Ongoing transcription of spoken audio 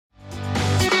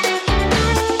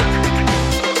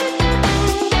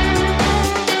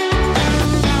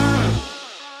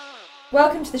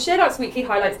Welcome to the SheerLuxe Weekly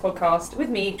Highlights podcast with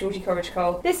me, Georgie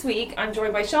Coleridge-Cole. This week, I'm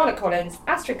joined by Charlotte Collins,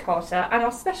 Astrid Carter, and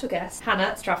our special guest,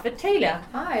 Hannah Strafford-Taylor.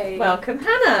 Hi. Welcome,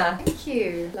 Hannah. Thank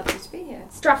you. Lovely to be here.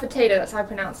 Strafford-Taylor, that's how I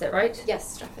pronounce it, right?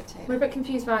 Yes, Strafford-Taylor. We're a bit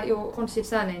confused about your quantity of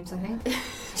surnames, I think.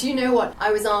 Do you know what?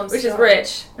 I was Armstrong. Which is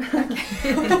rich.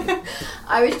 Okay.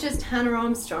 I was just Hannah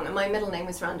Armstrong, and my middle name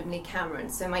was randomly Cameron,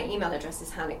 so my email address is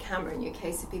Hannah Cameron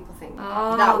UK, so people think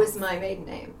that was my maiden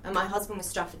name. And my husband was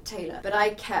Strafford-Taylor, but I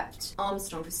kept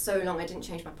Armstrong for so long I didn't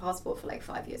change my passport for like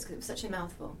 5 years because it was such a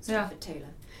mouthful.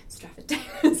 Strafford-Taylor.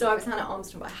 Strafford-Taylor. So I was Hannah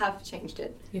Armstrong, but I have changed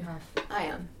it. You have. I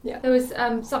am. Yeah. There was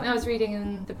something I was reading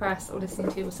in the press or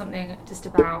listening to was something just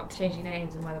about changing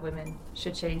names and whether women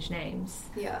should change names.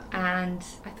 Yeah. And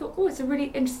I thought, it's a really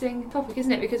interesting topic,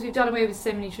 isn't it? Because we've done away with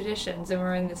so many traditions and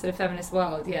we're in this sort of feminist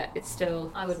world, yet it's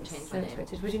still... I wouldn't change my name.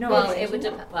 Would you not? Well, it would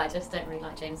depend. Well, I just don't really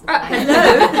like James's name.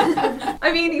 Hello!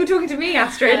 I mean, you're talking to me,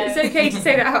 Astrid. It's okay to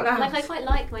say that out loud. Like, I quite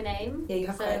like my name. Yeah, you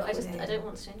have so I don't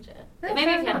want to change it. No,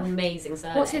 maybe if you fair had an enough. amazing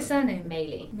surname. What's his surname?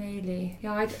 Maley.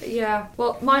 Yeah.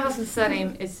 Well, my husband's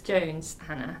surname is Jones,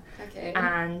 Hannah. Okay.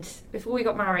 And before we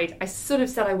got married, I sort of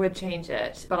said I would change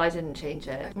it, but I didn't change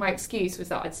it. My excuse was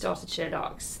that I'd started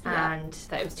SheerLuxe and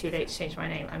that it was too late to change my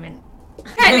name. I mean,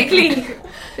 technically,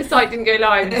 the site didn't go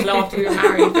live until after we were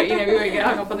married, but we won't get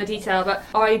hung up on the detail. But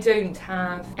I don't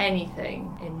have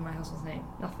anything in my husband's name.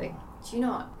 Nothing. Do you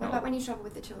not? What about when you travel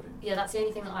with the children? Yeah, that's the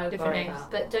only thing that I would Different worry names. about.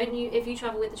 But don't you, if you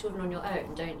travel with the children on your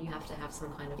own, don't you have to have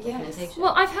some kind of documentation?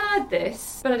 Well, I've heard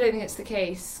this, but I don't think it's the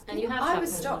case. And you have to I have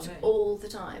was one stopped on your own. all the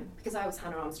time because I was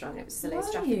Hannah Armstrong and it was Soleil Were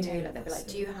Strafford-Taylor. you? They'd be like,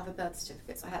 do you have a birth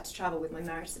certificate? So I had to travel with my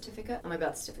marriage certificate and my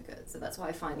birth certificate. So that's why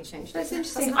I finally changed That's it.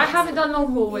 interesting. I haven't done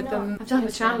long haul with You're them. not. I've done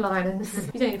with Channel Islands.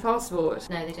 You don't need a passport.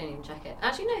 No, they don't even check it.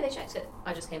 Actually, no, they checked it.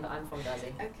 I just came back. I'm from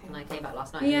Jersey. Okay. And I came back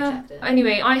last night and they Yeah. checked it.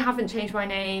 Anyway, I haven't changed my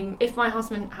name. If my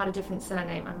husband had a different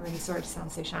surname, I'm really sorry to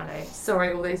sound so shallow.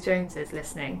 Sorry, all those Joneses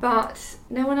listening. But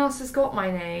no one else has got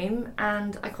my name,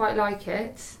 and I quite like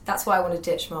it. That's why I want to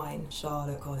ditch mine,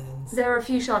 Charlotte Collins. There are a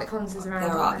few Charlotte Collinses around.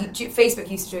 There are. Facebook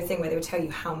used to do a thing where they would tell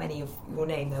you how many of your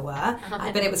name there were,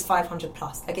 but it was 500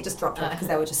 plus. Like, it just dropped off because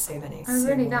there were just so many. Oh,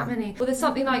 really? That many? Well, there's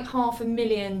something like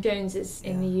 500,000 Joneses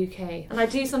in the UK. And I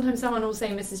do sometimes someone will say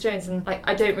Mrs. Jones, and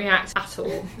I don't react at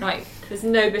all. There's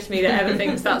no bit of me that ever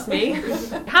thinks that's me.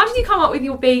 How did you come up with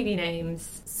your baby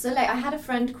names? Soleil. I had a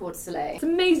friend called Soleil. It's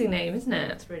an amazing name, isn't it?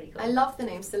 That's really cool. I love the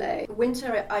name Soleil.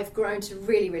 Winter I've grown to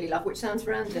really, really love, which sounds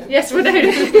random. Yes, well, no,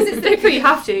 it's you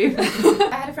have to.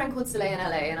 I had a friend called Soleil in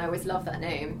LA and I always loved that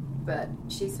name, but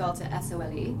she spelled it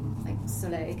S-O-L-E, like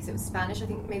Soleil, because it was Spanish, I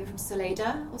think maybe from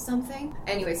Soleida or something.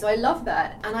 Anyway, so I love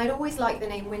that, and I'd always liked the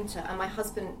name Winter, and my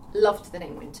husband loved the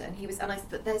name Winter,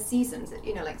 but there's seasons,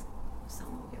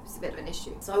 summer, it was a bit of an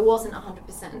issue. So I wasn't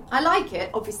 100%. I like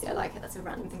it, obviously I like it, that's a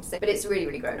random thing to say, but it's really,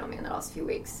 really grown on me in the last few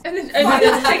weeks. And then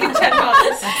it's taken 10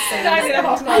 months. 9.5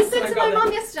 months. I said to my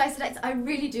mum yesterday, I said, I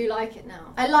really do like it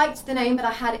now. I liked the name, but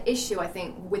I had an issue, I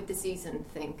think, with the season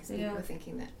thing, because people were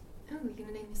thinking that, we're going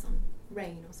to name this on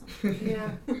rain or something. Yeah.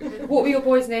 What were your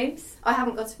boys' names? I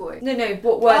haven't got a boy. No,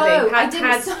 what were they?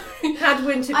 Had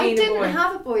Winter been I a boy? didn't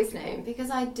have a boy's name because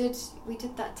we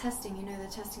did that testing, the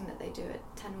testing that they do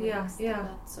at 10 weeks.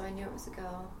 Yeah. So I knew it was a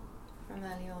girl from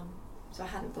early on. So I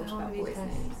hadn't thought Oh, about really boys'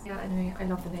 tests. names. Yeah, anyway, I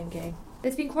love the name game.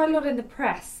 There's been quite a lot in the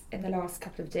press in the last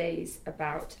couple of days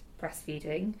about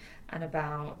breastfeeding and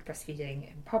about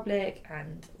breastfeeding in public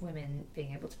and women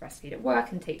being able to breastfeed at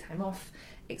work and take time off,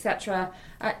 etc.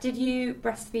 Did you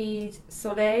breastfeed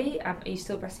Soleil? Are you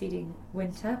still breastfeeding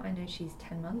Winter? I know she's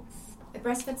 10 months. I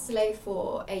breastfed Soleil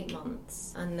for 8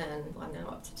 months and then I'm now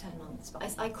up to 10 months.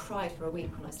 But I cried for a week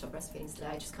when I stopped breastfeeding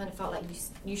Soleil. I just kind of felt like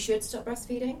you should stop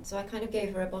breastfeeding. So I kind of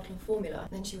gave her a bottle of formula and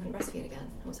then she wouldn't breastfeed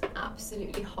again. I was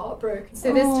absolutely heartbroken.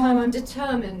 So this time I'm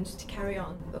determined to carry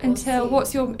on. But we'll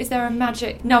see. Is there a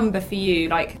magic number for you?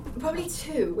 Probably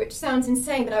 2, which sounds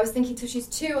insane, but I was thinking till she's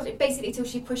 2, basically till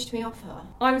she pushed me off her.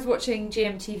 I was watching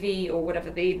GMTV or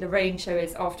whatever the rain show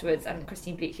is afterwards, and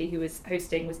Christine Bleakley, who was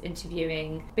hosting, was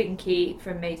interviewing Binky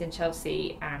from Made in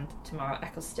Chelsea and Tamara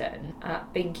Eccleston.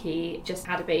 Binky just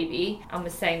had a baby and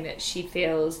was saying that she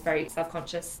feels very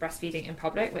self-conscious breastfeeding in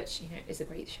public, which is a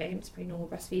great shame. It's pretty normal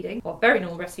breastfeeding, or very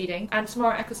normal breastfeeding. And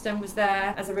Tamara Eccleston was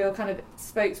there as a real kind of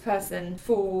spokesperson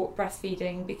for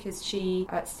breastfeeding because she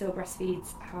still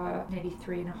breastfeeds her nearly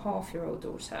 3.5-year-old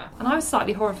daughter. And I was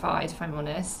slightly horrified, if I'm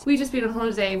honest. We've just been on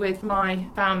holiday with my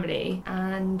family,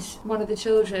 and one of the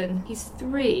children, he's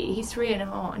 3 and a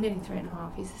half, nearly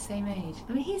 3.5. He's the same age.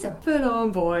 I mean, he's a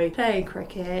full-on boy playing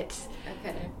cricket.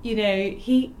 Okay.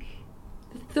 He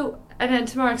thought, and then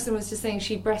Tamara Eccleston was just saying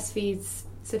she breastfeeds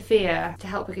Sophia to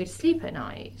help her go to sleep at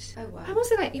night. Oh wow. I'm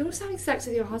also like, you're also having sex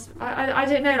with your husband. I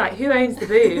don't know, like, who owns the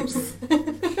boobs?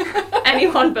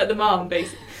 Anyone but the mum,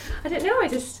 basically. I don't know,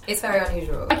 It's very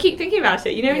unusual. I keep thinking about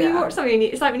it. You know, when you watch something,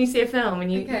 it's like when you see a film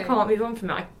and you Okay. can't move on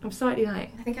from it. I'm slightly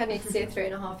like... I think I need to see a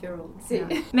 3.5-year-old.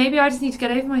 Yeah. Maybe I just need to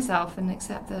get over myself and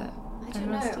accept that... I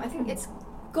don't know. I think it's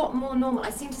got more normal. I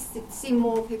seem to see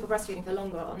more people breastfeeding for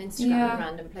longer on Instagram and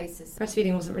random places.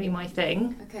 Breastfeeding wasn't really my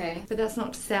thing. Okay. But that's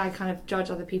not to say I kind of judge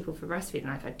other people for breastfeeding.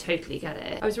 Like, I totally get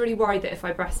it. I was really worried that if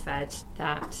I breastfed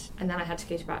that, and then I had to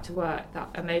go back to work, that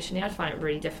emotionally I'd find it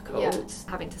really difficult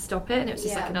having to stop it. And it was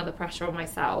just like another pressure on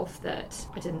myself that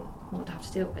I didn't want to have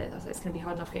to deal with. I was like, it's going to be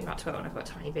hard enough getting back to work when I've got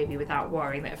a tiny baby without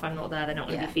worrying that if I'm not there, they're not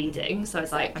going to be feeding. So I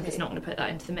was like, I'm just not going to put that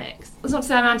into the mix. It's not to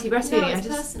say I'm anti-breastfeeding. No, it's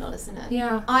personal, isn't it?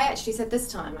 Yeah. I actually said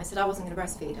this time, I said I wasn't going to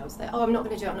breastfeed. I was like, I'm not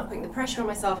going to do it. I'm not putting the pressure on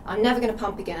myself. I'm never going to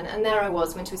pump again. And there I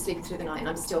was when she was sleeping through the night and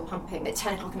I'm still pumping at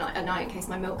 10 o'clock at night in case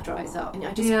my milk dries up. And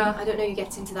I don't know, you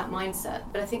get into that mindset.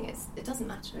 But I think it doesn't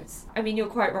matter. I mean, you're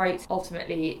quite right.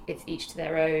 Ultimately, it's each to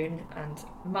their own, and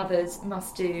mothers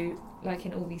must do, like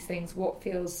in all these things, what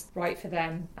feels right for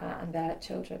them and their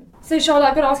children. So, Charlotte,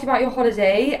 I've got to ask you about your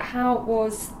holiday. How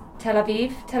was Tel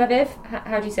Aviv?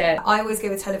 How do you say it? I always go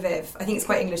with Tel Aviv. I think it's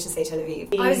quite English to say Tel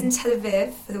Aviv. I was in Tel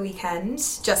Aviv for the weekend,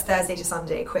 just Thursday to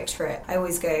Sunday, quick trip. I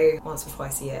always go once or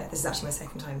twice a year. This is actually my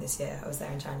second time this year. I was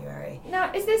there in January.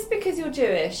 Now, is this because you're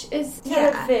Jewish? Is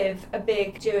Tel Aviv a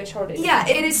big Jewish holiday? Yeah,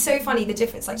 it is so funny, the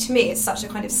difference. Like, to me, it's such a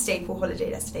kind of staple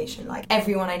holiday destination. Like,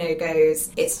 everyone I know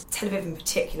goes. It's Tel Aviv in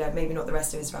particular, maybe not the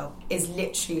rest of Israel, is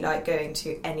literally like going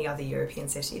to any other European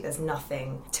city. There's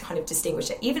nothing to kind of distinguish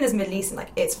it. Even as Middle Eastern, like,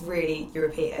 it's really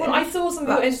European. Well, I saw some of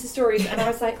your Insta stories and I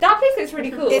was like, that place looks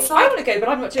really cool. It's like, I want to go, but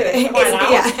I'm not Jewish. Am I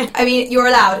allowed? Yeah, I mean, you're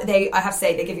allowed. I have to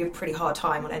say, they give you a pretty hard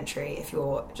time on entry if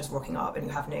you're just rocking up and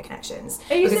you have no connections.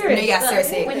 Are you serious? No, yeah,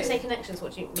 seriously. When you say connections,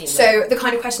 what do you mean? So the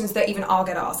kind of questions that even I'll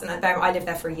get asked, and I lived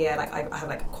there for a year, like I have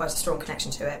like quite a strong connection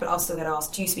to it, but I'll still get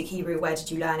asked, do you speak Hebrew? Where did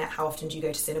you learn it? How often do you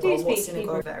go to synagogue? What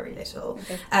synagogue? Hebrew? Very little.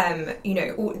 Okay. You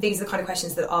know, these are the kind of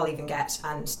questions that I'll even get,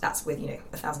 and that's with,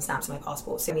 1,000 stamps on my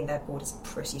passport. So I mean, their borders are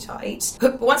pretty tight.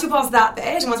 But once you're past that bit,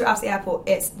 and once you're out of the airport,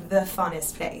 it's the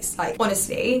funnest place. Like,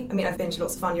 honestly, I mean, I've been to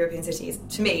lots of fun European cities.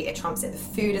 To me, it trumps it. The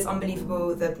food is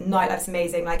unbelievable. The nightlife's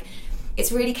amazing. Like,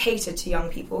 it's really catered to young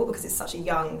people because it's such a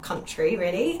young country,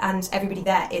 really, and everybody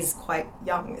there is quite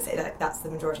young. So that's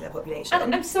the majority of their population.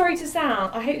 And I'm sorry to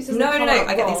sound. I hope this doesn't No. come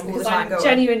I get these all the time. I'm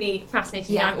genuinely fascinated.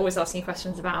 Yeah. I'm always asking you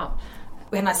questions about.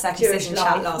 We had a nice circumcision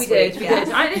chat last week. We did.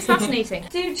 It's fascinating.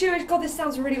 Do Jewish... God, this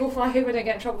sounds really awful. I hope I don't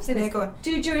get in trouble for saying this. Go on.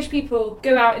 Do Jewish people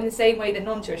go out in the same way that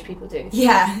non-Jewish people do?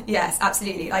 Yeah, yes,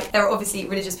 absolutely. Like, there are obviously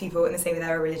religious people in the same way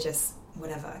there are religious...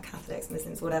 whatever, Catholics,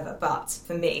 Muslims, whatever, but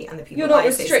for me and the people you're not I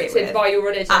restricted with, by your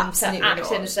religion to act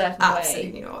not. in a certain way.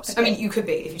 Absolutely not. Okay. I mean, you could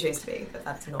be if you chose to be, but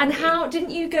that's not. And how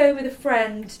didn't you go with a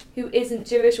friend who isn't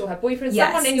Jewish or her boyfriend?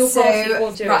 Yes. Someone in your class who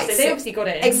was Jewish, right, so they obviously got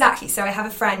in. Exactly. So I have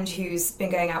a friend who's been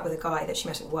going out with a guy that she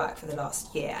met at work for the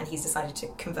last year, and he's decided to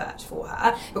convert for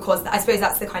her because I suppose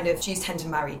that's the kind of Jews tend to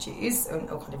marry Jews or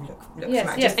kind of look to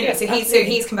marry Jews. Anyway, so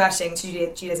he's converting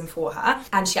to Judaism for her,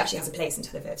 and she actually has a place in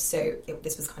Tel Aviv. So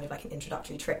this was kind of like an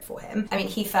introductory trip for him. I mean,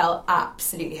 he fell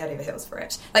absolutely head over heels for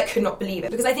it. Like, could not believe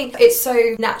it. Because I think it's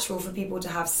so natural for people to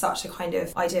have such a kind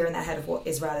of idea in their head of what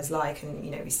Israel is like, and,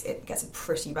 it gets a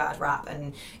pretty bad rap.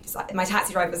 And it's like, my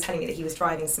taxi driver was telling me that he was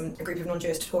driving a group of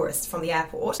non-Jewish tourists from the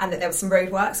airport, and that there was some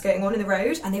roadworks going on in the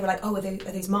road, and they were like, oh, are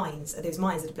those mines? Are those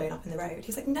mines that have blown up in the road? He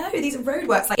was like, no, these are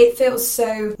roadworks. Like, it feels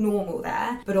so normal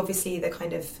there, but obviously the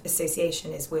kind of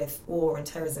association is with war and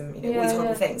terrorism, all these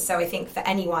horrible things. So I think for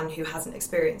anyone who hasn't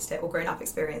experienced it or grown up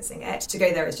experiencing it, to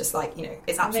go there is just like,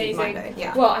 it's absolutely mind-blowing.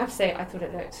 Yeah. Well, I have to say, I thought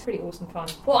it looked pretty awesome fun.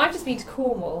 Well, I've just been to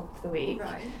Cornwall for the week.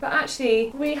 Right. But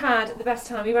actually, we had the best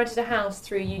time. We rented a house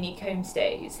through Unique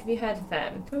Homestays. Have you heard of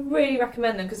them? I really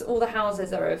recommend them because all the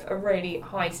houses are of a really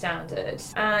high standard.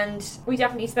 And we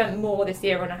definitely spent more this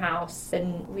year on a house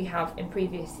than we have in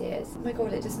previous years. Oh my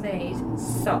God, it just made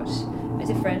such a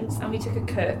difference. And we took a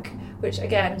cook, which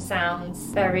again sounds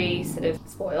very sort of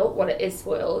spoiled. Well, it is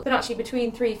spoiled. But actually,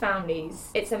 between 3 families,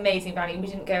 it's amazing value. We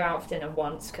didn't go out for dinner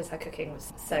once because her cooking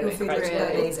was so incredible.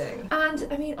 Food was amazing. And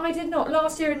I mean, I did not.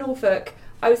 Last year in Norfolk,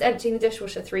 I was emptying the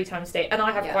dishwasher 3 times a day, and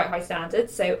I have quite high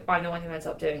standards, so I'm the one who ends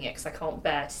up doing it because I can't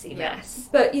bear to see mess.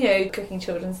 But, cooking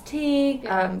children's tea,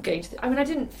 going to I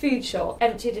didn't food shop,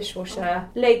 empty a dishwasher,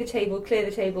 lay the table, clear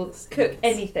the table, cook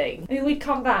anything. I mean, we'd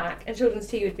come back and children's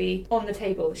tea would be on the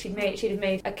table. She'd have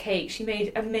made a cake. She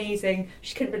made amazing.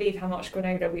 She couldn't believe how much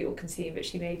granola we all consume, but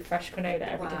she made fresh granola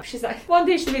every day. She's like, one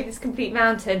day she made this complete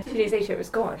mountain. 2 days later, it was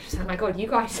gone. She's like, oh my God, you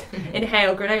guys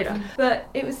inhale granola. But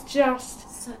it was just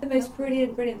the most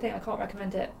brilliant thing. I can't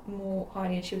recommend it more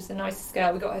highly, and she was the nicest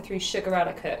girl. We got her through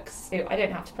Sugarella Cooks, who I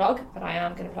don't have to plug, but I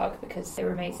am going to plug because they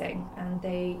were amazing, and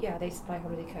they supply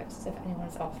holiday cooks, so if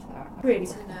anyone's after that, I really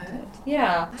recommend it.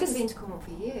 Yeah. I haven't been to Cornwall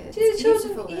for years. It's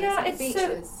beautiful. Yeah,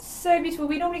 it's so beautiful.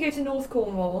 We normally go to North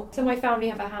Cornwall, so my family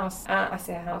have a house, I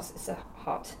say a house, it's a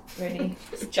hut, really.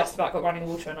 It's just about got running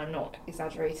water, and I'm not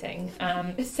exaggerating.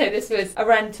 So this was a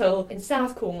rental in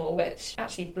South Cornwall, which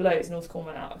actually blows North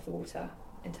Cornwall out of the water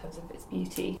in terms of its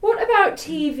beauty. What about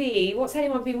TV? What's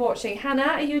anyone been watching? Hannah,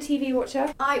 are you a TV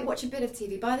watcher? I watch a bit of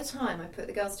TV. By the time I put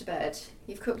the girls to bed,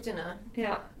 you've cooked dinner.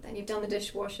 Yeah. Then you've done the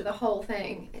dishwasher, the whole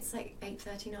thing. It's like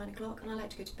 8:30, 9 o'clock, and I like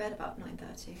to go to bed about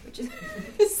 9:30, which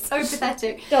is so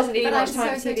pathetic. Doesn't need but much I'm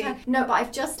time so for TV. tired. No, but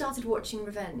I've just started watching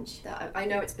Revenge. That I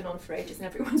know it's been on for ages and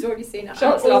everyone's already seen it.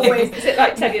 Shots always. Is it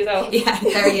like 10 years old? Yeah,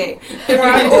 there are you.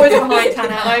 I'm always behind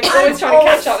Hannah. I'm always trying to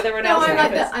catch up with everyone else. No, I'm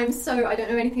like that. I don't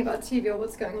know anything about TV or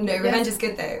what's going on. No, Revenge is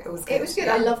good though. It was good. It was good.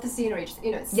 Yeah. I love the scenery. Just,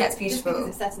 it's beautiful. Just because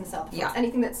it's set in the south. Yeah.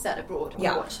 Anything that's set abroad,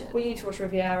 I watch it. We need to watch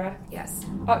Riviera, Yes.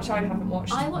 which I haven't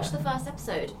watched. I watched the first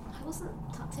episode. I wasn't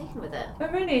taken with it. Oh,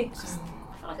 really? I felt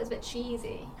like it was a bit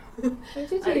cheesy. Oh,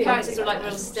 did you? The characters were like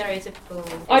real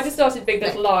stereotypical. I just started Big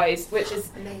Little Lies, which is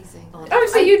amazing. Oh,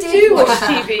 so you do watch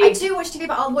TV? I do watch TV,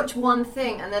 but I'll watch one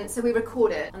thing, and then so we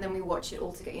record it, and then we watch it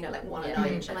all together. Like one a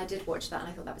night. And I did watch that, and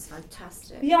I thought that was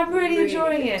fantastic. Yeah, I'm really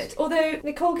enjoying good. it. Although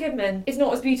Nicole Kidman is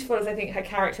not as beautiful as I think her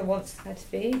character wants her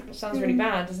to be, which sounds really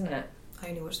bad, doesn't it? I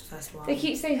only watched the first one. They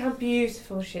keep saying how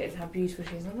beautiful she is. I'm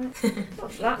like, not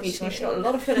that beautiful. She's got a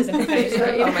lot of fillers in her face.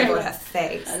 Oh my god, her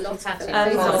face. A lot of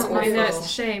I know, it's a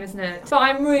shame, isn't it? But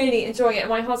I'm really enjoying it.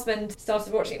 My husband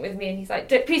started watching it with me, and he's like,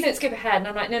 please don't skip ahead. And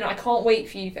I'm like, no, I can't wait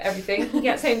for you for everything. He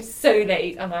gets home so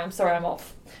late. I'm like, I'm sorry, I'm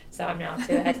off. So I'm now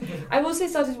 2 ahead. I've also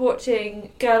started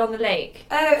watching Girl on the Lake.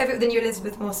 Oh, the new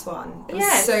Elizabeth Moss one. There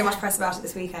was so much press about it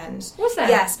this weekend. Was there?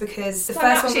 Yes, because the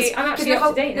first one was... I'm actually up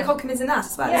to date now. Nicole Kidman's in that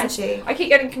as well, isn't she? I keep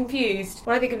getting confused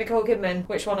when I think of Nicole Kidman,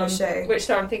 which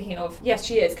star I'm thinking of. Yes,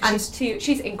 she is, because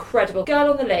she's incredible.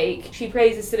 Girl on the Lake, she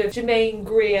plays a sort of Germaine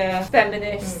Greer,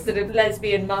 feminist, sort of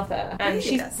lesbian mother, and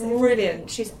she's brilliant.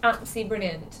 She's absolutely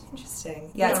brilliant.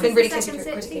 Interesting. Yeah, it's been really critically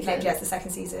acclaimed. Yes, the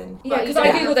second season. Yeah, because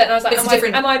I googled it and I was like,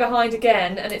 am I behind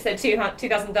again? And it said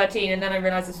 2013, and then I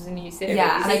realised this was a new series.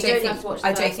 Yeah, and I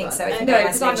don't think so. No,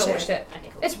 because I've not watched it.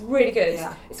 It's really good.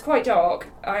 Yeah. It's quite dark.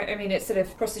 I mean, it's sort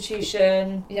of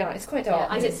prostitution. Yeah, it's quite dark.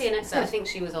 Yeah, I did see an excerpt. I think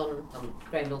she was on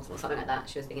Graham Norton or something like that.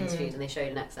 She was being interviewed, and they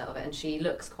showed an excerpt of it, and she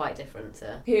looks quite different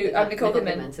to Nicole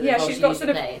Kidman. Yeah, she's got sort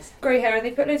of grey hair, and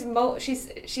they put loads of moles.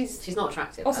 She's not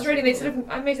attractive. Australian. They sort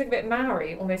of made her look a bit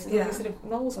Maori, almost with these sort of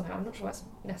moles on her. I'm not sure that's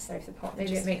necessary for the part.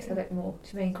 Maybe it makes her look more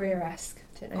Germaine Greer-esque.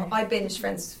 I binged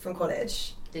Friends from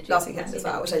College last weekend as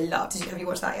well, which I loved. Have you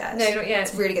watched that yet? No, not yet.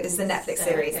 It's really good. This is a Netflix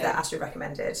series that Astrid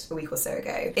recommended a week or so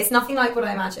ago. It's nothing like what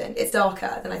I imagined. It's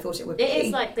darker than I thought it would be. It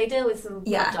is like they deal with some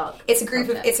dark. It's a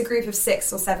group of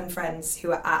 6 or 7 friends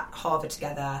who are at Harvard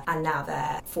together, and now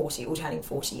they're 40, all turning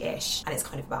 40-ish, and it's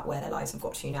kind of about where their lives have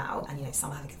got to now. And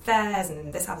some are having affairs,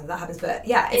 and this happens, that happens. But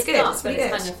yeah, it's good. Dark, it's really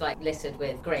good. It's kind of like littered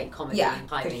with great comedy. Yeah,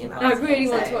 I really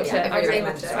want to watch it. I really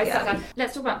recommend it.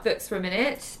 Let's talk about books for a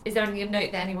minute. Is there anything of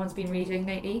note that anyone's been reading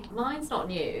lately? Mine's not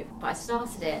new, but I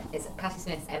started it. It's Patti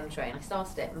Smith's M Train. I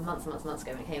started it months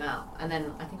ago when it came out, and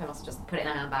then I think I must have just put it in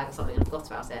a handbag or something and forgot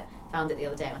about it. Found it the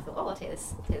other day, and I thought, I'll take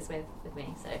this with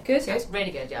me. So good. It's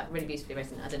really good. Yeah, really beautifully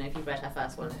written. I don't know if you've read her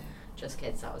first one, Just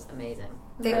Kids. That was amazing.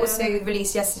 They also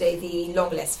released yesterday the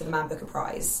long list for the Man Booker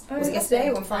Prize. Was it yesterday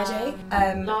or on Friday?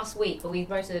 Last week, but we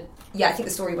wrote a... Yeah, I think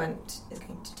the story is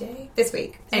going today? This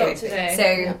week. Anyway, today.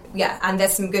 So, yeah, and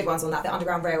there's some good ones on that. The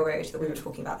Underground Railroad that we were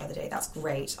talking about the other day, that's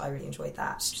great. I really enjoyed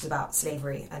that. Which is about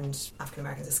slavery and African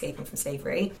Americans escaping from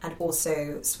slavery. And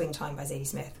also Swing Time by Zadie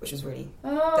Smith, which was really...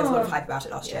 There was a lot of hype about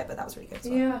it last year, but that was really good as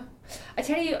well. Yeah. I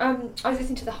tell you, I was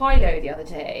listening to the High Low the other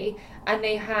day, and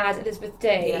they had Elizabeth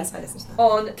Day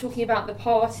on talking about The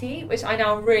Party, which I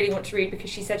now really want to read because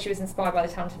she said she was inspired by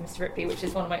The Talented Mr. Ripley, which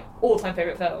is one of my all-time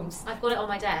favourite films. I've got it on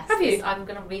my desk. Have you? I'm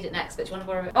going to read it next, but do you want to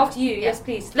borrow it? After you, yes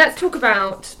please. Let's talk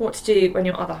about what to do when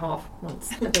your other half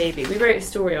wants a baby. We wrote a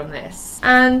story on this,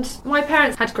 and my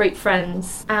parents had great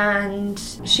friends, and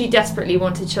she desperately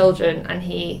wanted children, and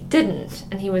he didn't,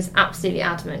 and he was absolutely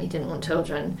adamant he didn't want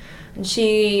children. And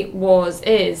she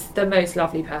is the most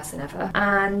lovely person ever.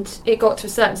 And it got to a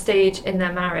certain stage in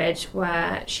their marriage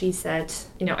where she said,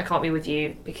 I can't be with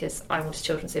you because I wanted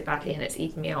children so badly and it's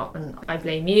eaten me up and I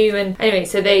blame you. And anyway,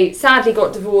 so they sadly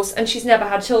got divorced and she's never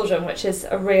had children, which is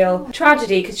a real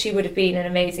tragedy because she would have been an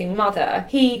amazing mother.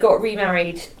 He got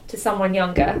remarried to someone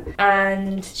younger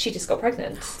and she just got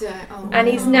pregnant. And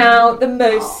he's now the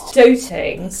most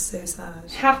doting, so sad,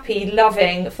 happy,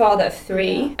 loving father of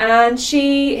 3. And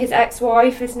his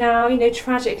ex-wife is now,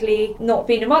 tragically not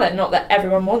being a mother. Not that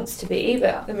everyone wants to be,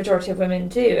 but the majority of women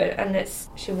do, and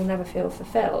she will never feel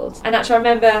fulfilled. And actually I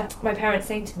remember my parents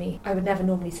saying to me, I would never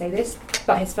normally say this,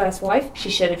 but his first wife, she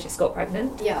should have just got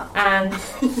pregnant. Yeah. And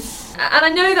I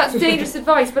know that's dangerous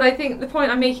advice, but I think the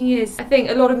point I'm making is I think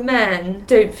a lot of men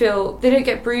don't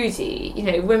get broody.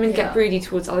 Women get broody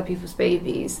towards other people's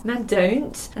babies. Men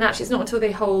don't. And actually it's not until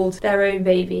they hold their own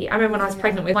baby. I remember when I was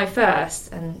pregnant with my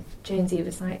first, and Jonesy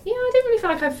was like, I don't really feel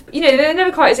like they're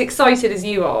never quite as excited as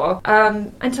you are,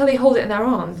 until they hold it in their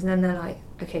arms, and then they're like,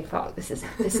 okay, fuck, this is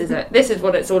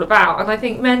what it's all about. And I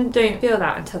think men don't feel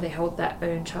that until they hold their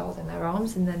own child in their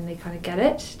arms, and then they kind of get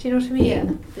it. Do you know what I mean?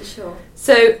 Yeah, for sure.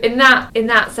 So in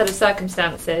that set of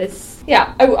circumstances,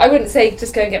 I wouldn't say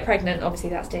just go and get pregnant.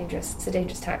 Obviously, that's dangerous. It's a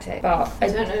dangerous tactic. But I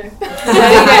don't know. No,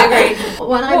 you don't agree.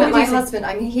 When I met my husband,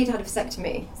 he'd had a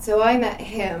vasectomy. So I met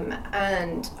him,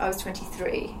 and I was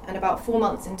 23, and about 4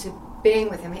 months into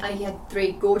being with him, he had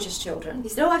 3 gorgeous children. He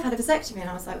said, I've had a vasectomy, and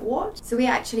I was like, what? So we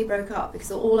actually broke up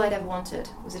because all I'd ever wanted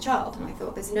was a child, and I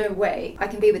thought, there's no way I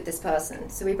can be with this person.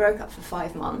 So we broke up for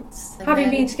 5 months. Having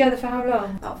been together for how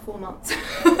long? About 4 months.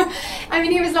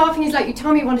 He was laughing, he's like, you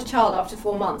told me you wanted a child after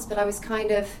 4 months, but I was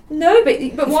kind of... No, but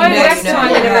why waste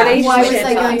time in a relationship? Why was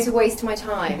I going to waste my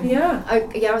time? Yeah.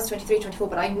 I was 23, 24,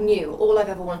 but I knew all I've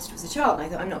ever wanted was a child, and I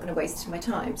thought, I'm not going to waste my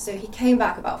time. So he came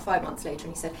back about 5 months later,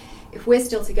 and he said, if we're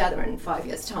still together in 5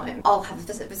 years' time, I'll have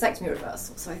a vasectomy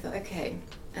reversal. So I thought, okay.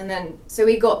 And then, so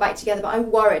we got back together, but I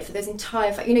worried for those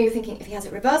entire... you're thinking, if he has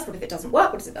it reversed, what if it doesn't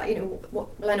work? What is it that,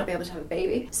 what, will I not be able to have a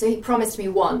baby? So he promised me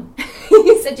 1.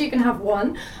 He said, you can have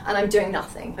 1, and I'm doing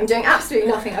nothing. I'm doing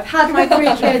absolutely nothing. I've had my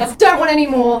 3 kids, don't want any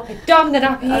more. I've done the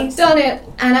nappy. I've done it.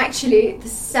 And actually, the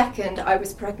second I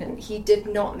was pregnant, he did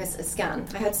not miss a scan.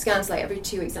 I had scans like every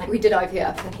 2 weeks, and we did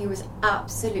IVF, and he was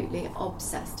absolutely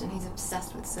obsessed, and he's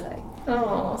obsessed with Soleil.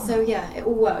 Oh. So yeah, it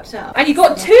all worked out. And you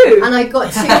got 2? And I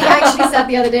got 2. He actually said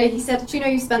the other day, he said, do you know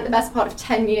you spent the best part of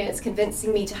 10 years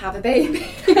convincing me to have a baby?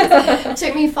 It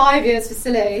took me 5 years for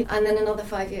Soleil, and then another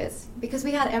 5 years. Because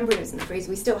we had embryos in the freezer,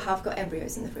 we still have got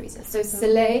embryos in the freezer. So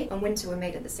Soleil and Winter were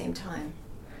made at the same time.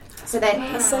 So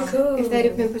that's so cool. If they'd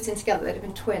have been put in together, they'd have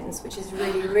been twins, which is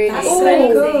really, really that's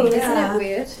crazy. so cool. Isn't Yeah. it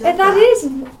weird? That is.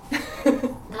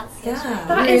 That's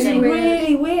That is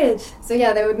really weird. So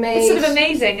yeah, they were made... It's sort of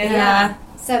amazing. And Yeah.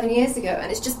 7 years ago,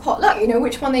 and it's just potluck,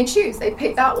 which one they choose. They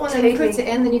pick that one and they put it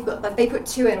in, then you've got, they put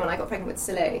 2 in when I got pregnant with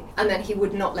Soleil, and then he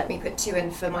would not let me put 2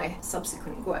 in for my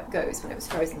subsequent goes when it was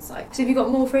frozen cycle. So have you got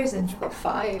more frozen? I've got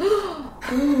 5.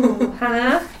 Ooh,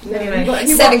 Hannah? Anyway.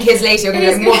 7 kids later, you're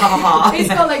going to go, ha. He's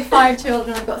got like 5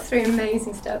 children, I've got 3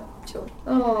 amazing stepchildren.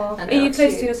 Oh, And are you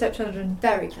close 2. to your stepchildren?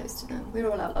 Very close to them. We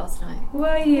were all out last night.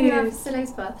 Were you? Yeah, for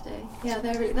Soleil's birthday. Yeah,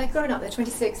 they're grown up, they're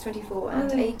 26, 24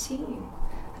 and 18.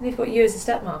 They've got you as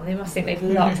a stepmom. They must think they've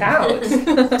lucked out. Don't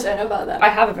know about that. I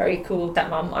have a very cool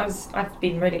stepmom. I've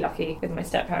been really lucky with my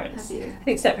stepparents. Have you? I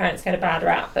think stepparents get a bad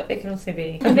rap, but they can also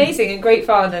be amazing and great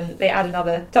fun, and they add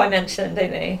another dimension,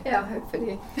 don't they? Yeah,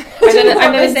 hopefully. I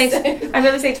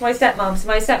remember saying to my stepmom, so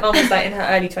my stepmom was like in her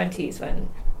early 20s when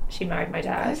she married my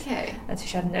dad. Okay. And so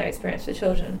she had no experience with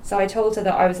children. So I told her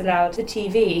that I was allowed the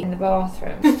TV in the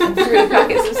bathroom and 3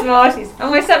 packets of Smarties.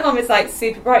 And my stepmom is like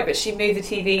super bright, but she moved the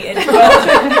TV into the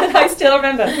bathroom. And I still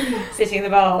remember sitting in the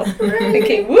bath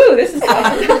thinking, woo, this is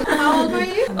fun. How old were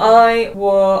you? I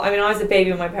was a baby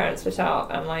when my parents split up,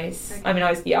 and I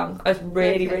was young. I was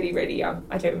really, really, really young.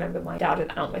 I don't remember my dad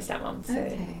without my stepmom.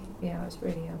 So yeah, I was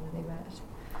really young when they met.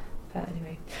 But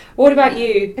anyway, what about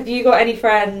you? Have you got any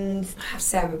friends? I have to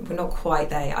say, we're not quite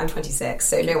there. I'm 26,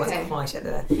 so no one's quite at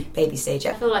the baby stage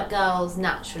I yet. feel like girls,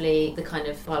 naturally, the kind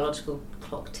of biological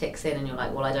clock ticks in and you're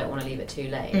like, well, I don't want to leave it too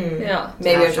late. Yeah.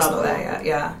 Maybe I'm just not there yet,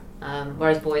 yeah.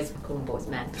 Whereas boys, call them boys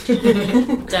men, they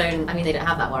don't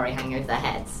have that worry hanging over their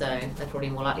heads, so they're probably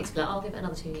more likely to be like, I'll give it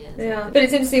another 2 years. Yeah. But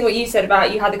it's interesting what you said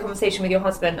about you had the conversation with your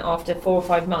husband after 4 or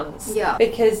 5 months. Yeah.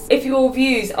 Because if your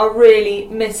views are really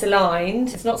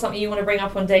misaligned, it's not something you want to bring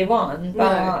up on day one,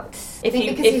 but if I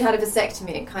think because he had a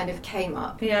vasectomy, it kind of came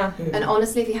up. Yeah. And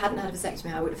honestly, if he hadn't had a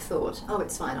vasectomy, I would have thought, oh,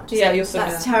 it's fine. I'll just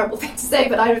that's a terrible thing to say,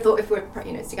 but I would have thought if we're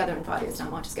together in 5 years'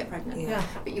 time, I'll just get pregnant. Yeah.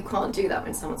 But you can't do that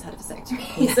when someone's had a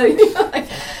vasectomy. So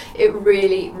it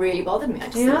really, really bothered me. I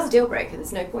just thought it's a deal breaker.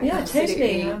 There's no point. Yeah,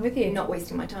 totally. I'm with you. Not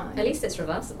wasting my time. At least it's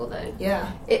reversible though.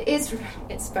 Yeah. It is.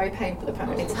 It's very painful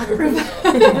apparently to have it reversed.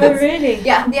 Oh really?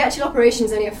 Yeah. The actual operation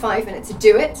is only a 5 minutes to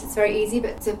do it. It's very easy,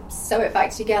 but to sew it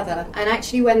back together. And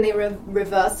actually, when they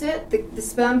reverse it, the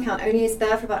sperm count only is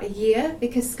there for about a year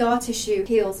because scar tissue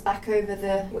heals back over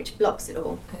which blocks it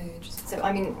all. Oh, interesting. So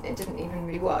I mean, it didn't even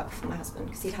really work for my husband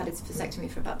because he'd had his vasectomy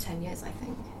for about 10 years, I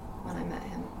think, when I met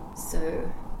him.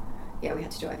 So yeah, we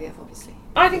had to do IVF, obviously.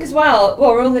 I think as well,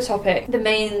 while we're on the topic, the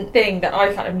main thing that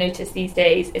I kind of noticed these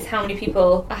days is how many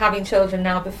people are having children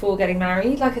now before getting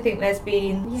married. Like, I think there's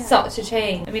been such a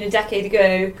change. I mean, a decade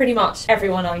ago, pretty much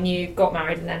everyone I knew got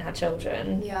married and then had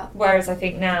children. Yeah. Whereas I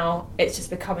think now it's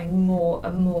just becoming more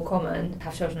and more common to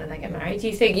have children and then get married. Do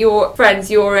you think your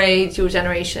friends, your age, your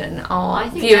generation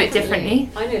view it differently?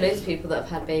 I know loads of people that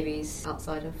have had babies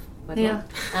outside of wedlock.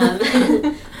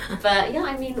 Yeah. But yeah,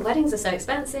 I mean, weddings are so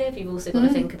expensive. You've also got to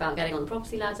think about getting on the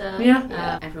property ladder.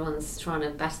 Yeah. Everyone's trying to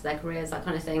better their careers, that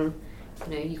kind of thing.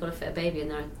 You know, you've got to fit a baby in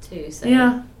there too. So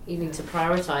you need to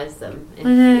prioritise them. I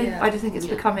know. I just think it's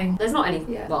becoming... There's not any...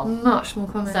 Well, much more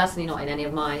common. Certainly not in any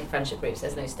of my friendship groups.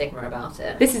 There's no stigma about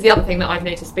it. This is the other thing that I've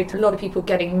noticed. Speak to a lot of people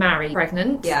getting married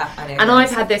pregnant. Yeah, I know. And I've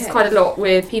had this quite a lot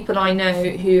with people I know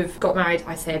who've got married,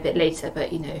 I say a bit later,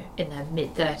 but, you know, in their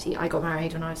mid-30s. I got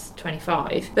married when I was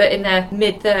 25. But in their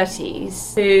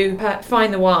mid-30s, who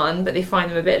find the one, but they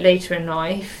find them a bit later in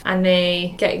life, and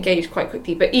they get engaged quite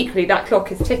quickly. But equally, that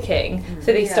clock is ticking,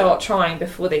 so they start trying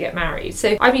before they get married.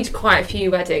 So I've been to quite a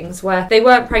few weddings where they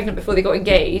weren't pregnant before they got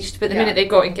engaged, but the minute they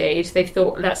got engaged, they've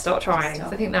thought, let's start trying. So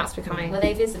I think that's becoming... Were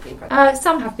they visibly pregnant?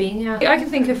 Some have been, yeah. I can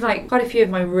think of like quite a few of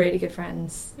my really good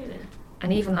friends,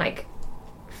 and even like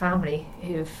family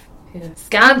who have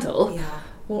scandal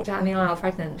walked down the aisle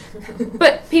pregnant.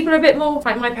 But people are a bit more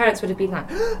like, my parents would have been like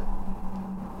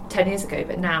 10 years ago,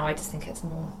 but now I just think it's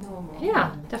more normal.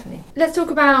 Yeah, definitely. Let's talk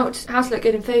about how to look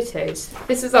good in photos.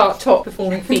 This was our top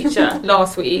performing feature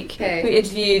last week. Okay. We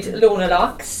interviewed Lorna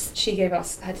Lux. She gave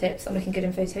us her tips on looking good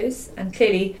in photos, and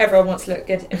clearly everyone wants to look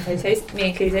good in photos, me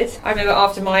included. I remember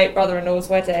after my brother-in-law's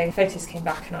wedding, photos came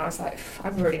back and I was like,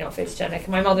 I'm really not photogenic. And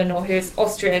my mother-in-law, who is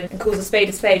Austrian and calls a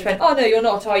spade, went, oh no, you're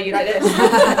not, are you, like this?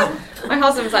 My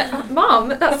husband was like, Mum,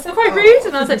 that's quite rude.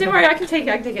 And I was like, don't worry, I can take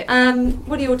it.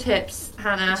 What are your tips,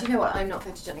 Hannah? Do you know what? I'm not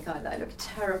photogenic either. I look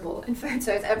terrible in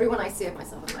photos. Everyone I see of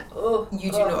myself, I'm like, oh.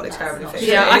 You do not look terrible in photos.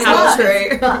 Yeah, I have.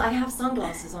 True. But I have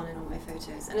sunglasses on in all my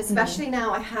photos, and especially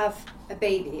now I have a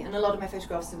baby, and a lot of my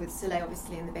photographs are with Soleil,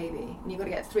 obviously, and the baby. And you've got to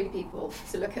get 3 people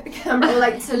to look at the camera,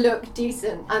 like to look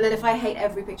decent. And then if I hate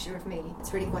every picture of me,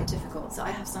 it's really quite difficult. So I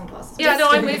have sunglasses. Yeah, no,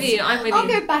 I'm with you. I'll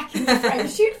go back in the frame,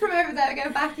 shoot from over there, go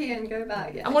back in, go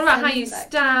back. Yeah, and what about how you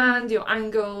stand, your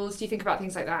angles? Do you think about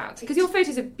things like that? Because your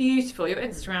photos are beautiful. Your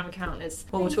Instagram account is...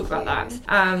 Well, we'll talk about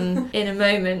that in a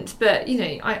moment. But, you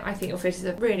know, I think your photos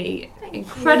are really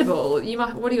incredible.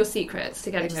 What are your secrets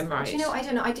to getting them right? Do you know, I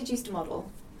don't know. I did used to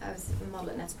model. I was a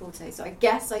model at Net-a-Porter, so I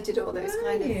guess I did all those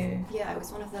kind of... Yeah, I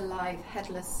was one of the live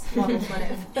headless models when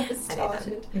it first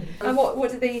started. And what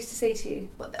did they used to say to you?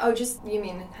 You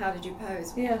mean, how did you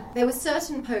pose? Yeah. There were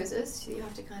certain poses that you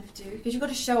have to kind of do, because you've got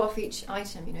to show off each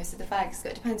item, you know, so the bags,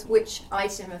 it depends which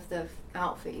item of the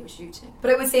outfit you were shooting.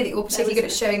 But I would say that you're particularly good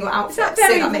at showing your outfit. Is that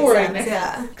very boring?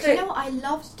 Yeah. Do you know what? I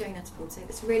loved doing Net-a-Porter.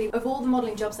 It's really, of all the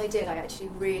modelling jobs I did, I actually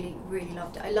really, really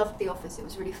loved it. I loved the office. It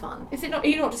was really fun. Is it not? Are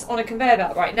you not just on a conveyor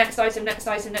belt, right? Next item, next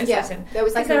item. There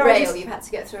was like a rail you had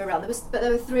to get through around. But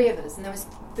there were 3 of us, and there was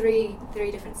three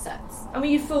different sets. And were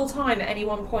you full time at any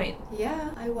one point?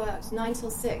 Yeah, I worked 9 till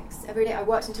 6 every day. I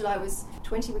worked until I was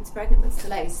 20 weeks pregnant with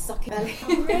Soleil, sucking belly.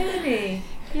 Oh, really?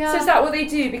 Yeah. So is that what they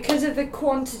do? Because of the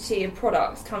quantity of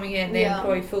products coming in, they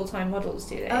employ full-time models,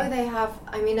 do they? Oh, they have.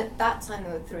 I mean, at that time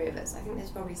there were 3 of us. I think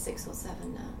there's probably 6 or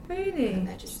 7 now. Really? And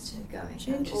they're just going.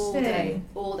 Interesting.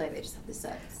 All day they just have the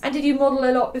sets. And did you model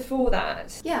a lot before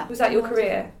that? Yeah. Was that your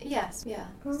career? Yes, yeah.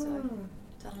 Oh. So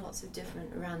I've done lots of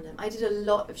different random. I did a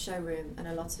lot of showroom and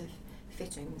a lot of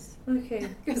fittings. Okay.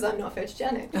 Because I'm not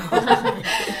photogenic.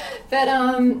 But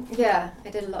yeah, I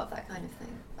did a lot of that kind of thing.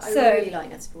 I really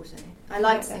like Net-a-Porter. I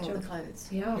liked seeing all the clothes.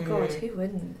 Yeah, God, who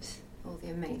wouldn't? All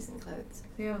the amazing clothes.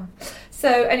 Yeah. So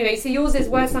anyway, so yours is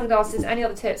wear sunglasses. Any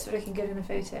other tips for looking good in a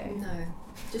photo? No.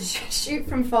 Just shoot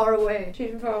from far away.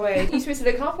 Shoot from far away. You supposed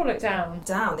to look up or look down?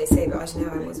 Down, they say, but I don't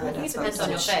know. I was I think it depends on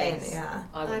your face. Yeah.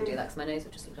 I wouldn't do that because my nose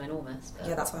would just look ginormous. But...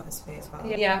 Yeah, that's what happens to me as well.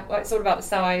 Yeah, well, it's all about the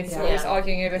sides. Yeah. We're just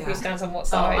arguing over who stands on what Oh,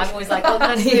 side. I'm always like, oh,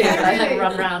 that's you. Yeah. I like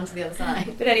run round to the other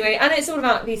side. But anyway, and it's all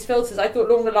about these filters. I thought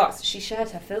Lorna Luxe, she shared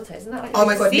her filter. Isn't that like Oh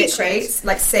my god, secret? literally,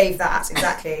 like save that,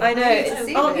 exactly. I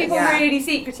know. Aren't people Yeah. really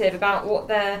secretive about what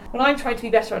they're... Well, I'm trying to be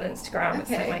better on Instagram.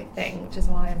 It's like my thing, which is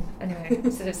why I'm...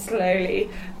 Anyway, sort of slowly.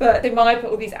 But then I put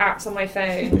all these apps on my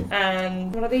phone,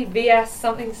 and what are they? VS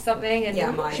something something, and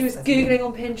she was Googling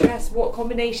on Pinterest what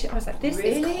combination. I was like, this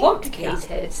is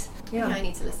complicated. Yeah. I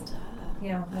need to listen to her.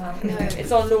 Yeah, well,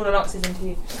 it's on Lorna Luxe's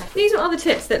interview. These are other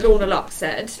tips that Lorna Luxe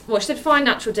said. Well, she said find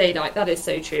natural daylight. That is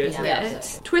so true, isn't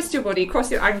it? Twist your body, cross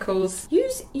your ankles,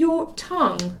 use your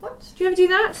tongue. What? Do you ever do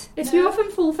that? It's you often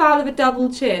fall foul of a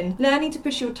double chin. Learning to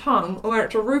push your tongue or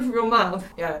at the roof of your mouth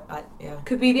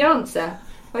could be the answer.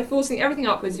 By forcing everything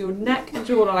upwards, your neck and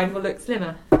jawline will look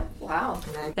slimmer. Wow.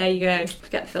 There you go.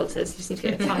 Forget the filters. You just need to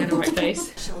get your tongue in the right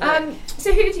place.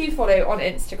 So who do you follow on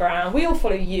Instagram? We all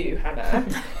follow you, Hannah.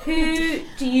 Who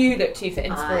do you look to for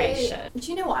inspiration? Do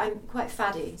you know what? I'm quite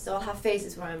faddy, so I'll have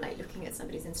phases where I'm like looking at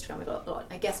somebody's Instagram a lot.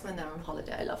 I guess when they're on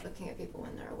holiday, I love looking at people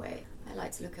when they're away. I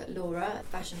like to look at Laura at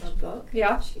Fashion Blog.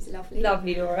 Yeah. She's lovely.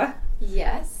 Lovely Laura.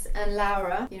 Yes. And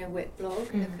Laura, Wit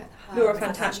Blog. Look at her. Laura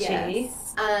Fantacci.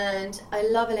 Yes. And I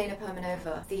love Elena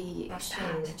Permanova, the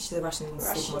Russian. She's a Russian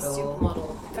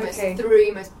supermodel. The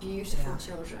three most beautiful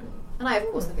children. And I, of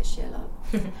course, look at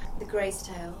SheerLuxe. The Grace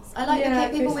Tales. I like looking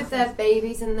at people with their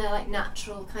babies and their like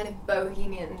natural kind of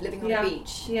bohemian living on a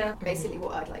beach. Yeah. Basically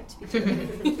what I'd like to be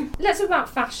doing. Let's talk about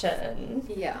fashion.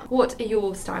 Yeah. What are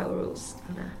your style rules,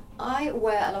 Hannah? I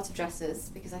wear a lot of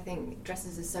dresses because I think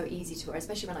dresses are so easy to wear,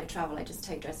 especially when I travel. I just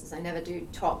take dresses. I never do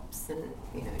tops and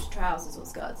trousers or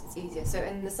skirts. It's easier. So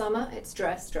in the summer, it's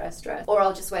dress, or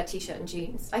I'll just wear t-shirt and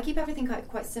jeans. I keep everything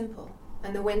quite simple.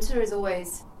 And the winter is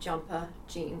always jumper,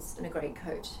 jeans, and a great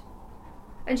coat.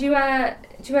 And do you wear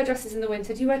dresses in the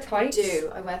winter? Do you wear tights? I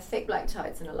do. I wear thick black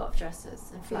tights and a lot of dresses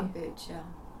and flat boots. Yeah,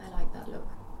 I like that look.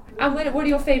 And what are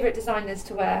your favourite designers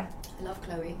to wear? I love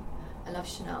Chloe. I love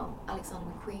Chanel, Alexander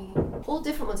McQueen, all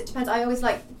different ones. It depends. I always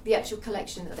like the actual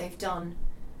collection that they've done.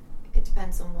 It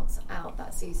depends on what's out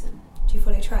that season. Do you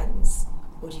follow trends,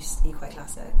 or are you quite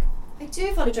classic? I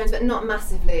do follow trends, but not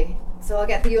massively. So I'll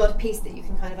get the odd piece that you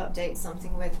can kind of update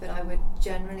something with, but I would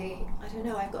generally, I don't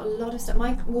know, I've got a lot of stuff.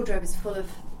 My wardrobe is full of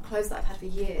clothes that I've had for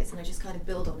years, and I just kind of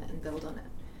build on it.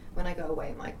 When I go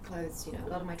away, my clothes, a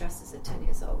lot of my dresses are 10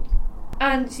 years old.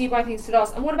 And so you buy things to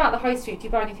last. And what about the high street? Do you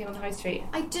buy anything on the high street?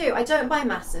 I do. I don't buy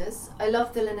masses. I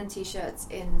love the linen t-shirts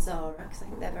in Zara because I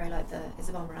think they're very like the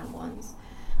Isabel Marant ones.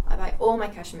 I buy all my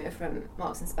cashmere from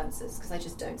Marks and Spencer's because I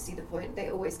just don't see the point.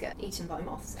 They always get eaten by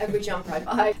moths. Every jumper I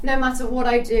buy, no matter what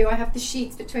I do, I have the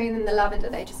sheets between them, the lavender,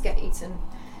 they just get eaten.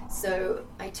 So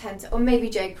I tend to, or maybe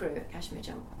J. Crew cashmere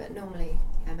jumper, but normally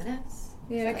M&S.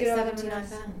 Yeah, like good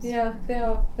 £79. Yeah, they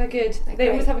are. They're good. They're they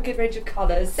great. always have a good range of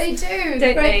colours. They do. Don't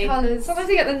They're great they? colours. Sometimes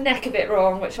they get the neck a bit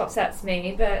wrong, which upsets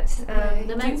me. But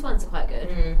the men's ones are quite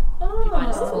good.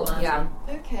 Oh, yeah.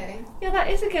 Okay. Yeah, that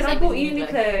is a good. I Same bought with Uniqlo.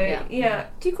 Uniqlo. Yeah.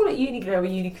 Do you call it Uniqlo or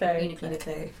Uniqlo?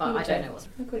 Uniqlo. I don't know what's.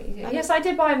 I call it Uniqlo. Yes, I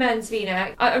did buy a men's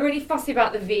V-neck. I'm really fussy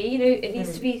about the V. It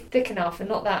needs to be thick enough and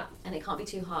not that. And it can't be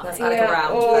too high. That's like a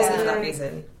round person for that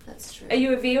reason. That's true. Are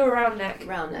you a V or a round neck?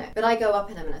 Round neck. But I go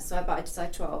up in M&S, so I buy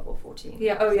size 12 or 14.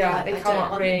 Yeah, oh yeah, I they come don't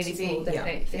up want really them to be small, don't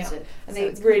they? fitted. And So they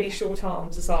it's really short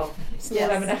arms as well. Small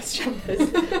Yes. M&S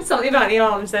jumpers. Something about the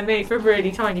arms, they're made for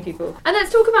really tiny people. And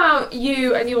let's talk about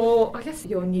you and your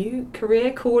new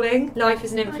career calling, life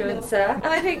as an influencer. And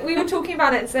I think we were talking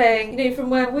about it and saying,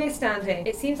 from where we're standing,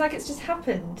 it seems like it's just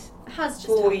happened. has just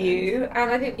for happened. you.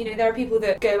 And I think there are people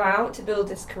that go out to build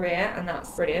this career, and that's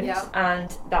brilliant. Yeah.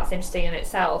 And that's interesting in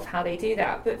itself how they do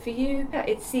that. But for you,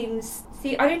 it seems.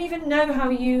 See, I don't even know how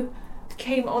you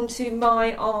came onto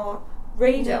our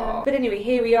radar. No. But anyway,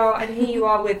 here we are, and here you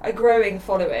are with a growing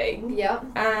following. Yeah.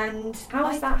 And how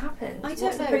has that happened? I don't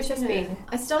What's know. the process been?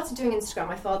 I started doing Instagram.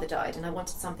 My father died, and I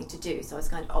wanted something to do, so I was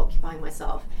kind of occupying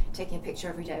myself, taking a picture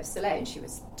every day of Soleil, and she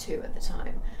was 2 at the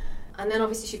time. And then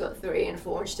obviously she got 3 and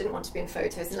 4, and she didn't want to be in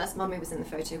photos unless Mummy was in the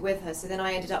photo with her. So then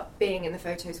I ended up being in the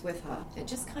photos with her. It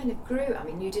just kind of grew. I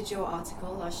mean, you did your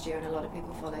article last year, and a lot of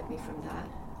people followed me from that.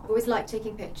 I've always liked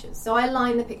taking pictures, so I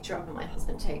line the picture up, and my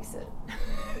husband takes it.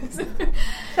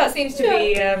 That seems to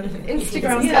be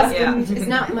Instagram's husband is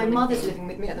now. My mother's living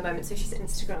with me at the moment, so she's an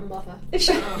Instagram mother. Just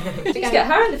get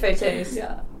her in the photos.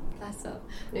 Yeah. Bless her.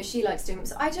 No, she likes doing them.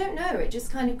 So I don't know. It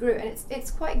just kind of grew, and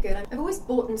it's quite good. I've always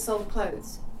bought and sold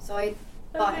clothes, so I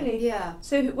buy. Really? Yeah.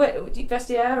 So, what,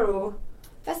 vestiaire or?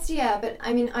 Yeah, but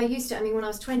I mean, when I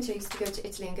was 20, I used to go to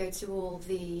Italy and go to all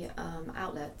the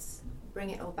outlets, bring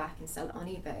it all back and sell it on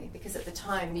eBay, because at the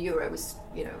time the euro was,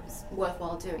 it was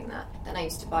worthwhile doing that. Then I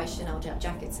used to buy Chanel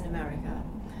jackets in America,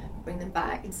 bring them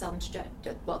back and sell them to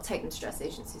take them to dress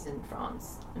agencies in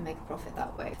France and make a profit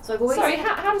that way. So I've always... Sorry,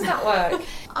 how does that work?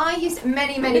 I used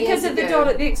many because years of the ago,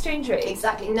 dollar, the exchange rate.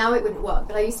 Exactly. Now it wouldn't work,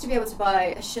 but I used to be able to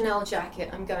buy a Chanel jacket.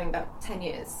 I'm going about 10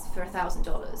 years for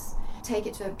 $1,000. Take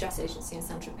it to a dress agency in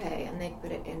Saint-Tropez, and they'd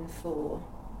put it in for,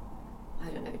 I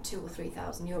don't know, 2,000 or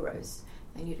 3,000 euros.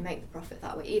 And you'd make the profit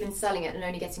that way. Even selling it and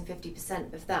only getting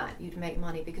 50% of that, you'd make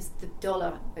money, because the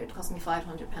dollar, it would cost me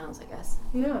 £500, I guess,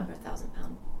 Yeah. for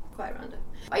 £1,000. Quite random.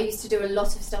 I used to do a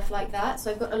lot of stuff like that, so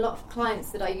I've got a lot of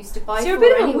clients that I used to buy So you're for a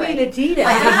bit of anyway. a wheeler dealer.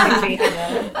 I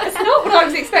am. That's not what I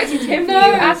was expecting to hear from you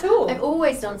at all. I've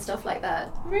always done stuff like that.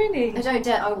 Really? I don't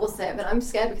dare, I will say it, but I'm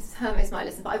scared because Hermes might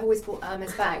listen, but I've always bought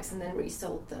Hermes bags and then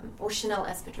resold them. Or Chanel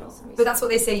espadrilles and resold But that's what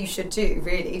they say you should do,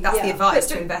 really. That's the advice,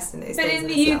 to invest in those But things. in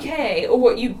the UK, or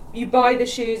what, you buy the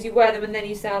shoes, you wear them, and then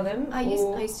you sell them? I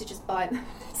used to just buy them.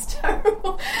 It's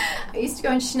terrible. I used to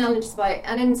go in Chanel and just buy it,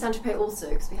 and in Saint-Tropez also,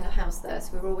 because we had a house there,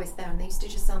 so we were always there, and they used to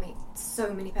just sell me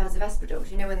so many pairs of espadrilles,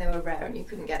 when they were rare and you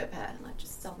couldn't get a pair, and I'd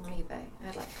just sell them on eBay. I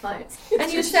had clients.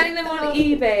 And you were selling them on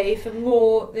eBay for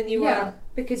more than you were,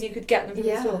 because you could get them from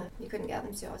the store? You couldn't get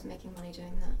them, so I was making money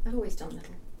doing that. I've always done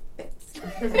little bits.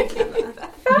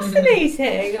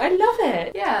 Fascinating. I love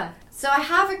it. Yeah. So I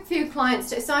have a few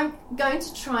clients, so I'm going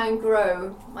to try and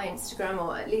grow my Instagram,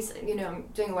 or at least, I'm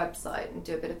doing a website and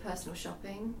do a bit of personal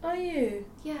shopping. Are you?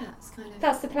 Yeah, it's kind of...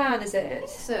 That's the plan, is it?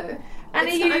 So, and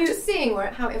I'm just seeing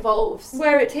how it evolves.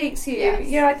 Where it takes you. Yes.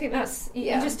 Yeah, I think that's...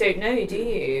 You just don't know, do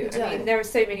you? You I mean, there are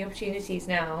so many opportunities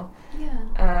now.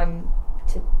 Yeah.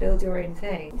 To build your own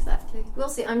thing. Exactly. We'll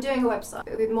see. I'm doing a website.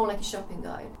 It'll be more like a shopping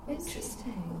guide.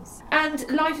 Interesting. And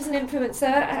life as an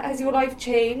influencer, has your life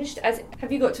changed? Have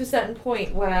you got to a certain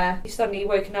point where you've suddenly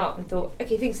woken up and thought,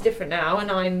 okay, things are different now, and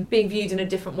I'm being viewed in a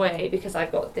different way because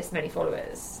I've got this many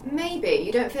followers? Maybe.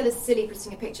 You don't feel as silly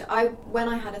putting a picture. When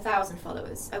I had 1,000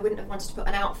 followers, I wouldn't have wanted to put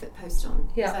an outfit post on.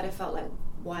 Yeah. Because I'd have felt like,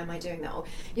 why am I doing that? Or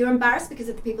you're embarrassed because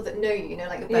of the people that know you,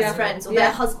 like your best friends or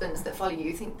their husbands that follow you.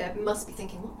 You think they must be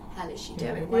thinking, what the hell is she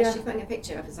doing? Why is she putting a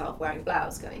picture of herself wearing a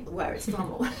blouse, going where it's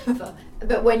from or whatever?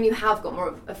 But when you have got more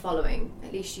of a following,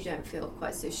 at least you don't feel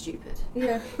quite so stupid.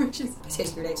 Yeah. Which is... I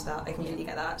totally relate to that. I completely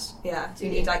get that. Yeah. You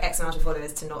need X amount of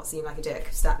followers to not seem like a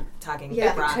dick, tagging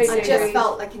brands. I just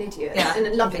felt like an idiot. Yeah, and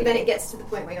then it gets to the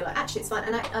point where you're like, actually it's fine.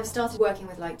 And I've started working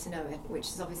with Like to Know It, which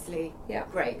is obviously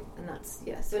great. And that's,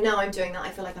 so now I'm doing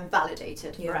that. I feel like I'm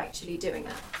validated for actually doing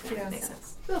that. Yeah, makes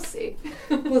sense. We'll see.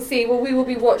 We'll see. Well, we will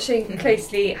be watching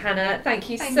closely, Hannah. Thank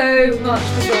you so much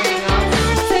for joining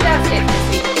us. So that's it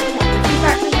this week.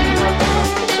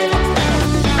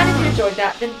 And if you enjoyed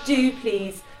that, then do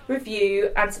please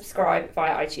review and subscribe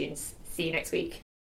via iTunes. See you next week.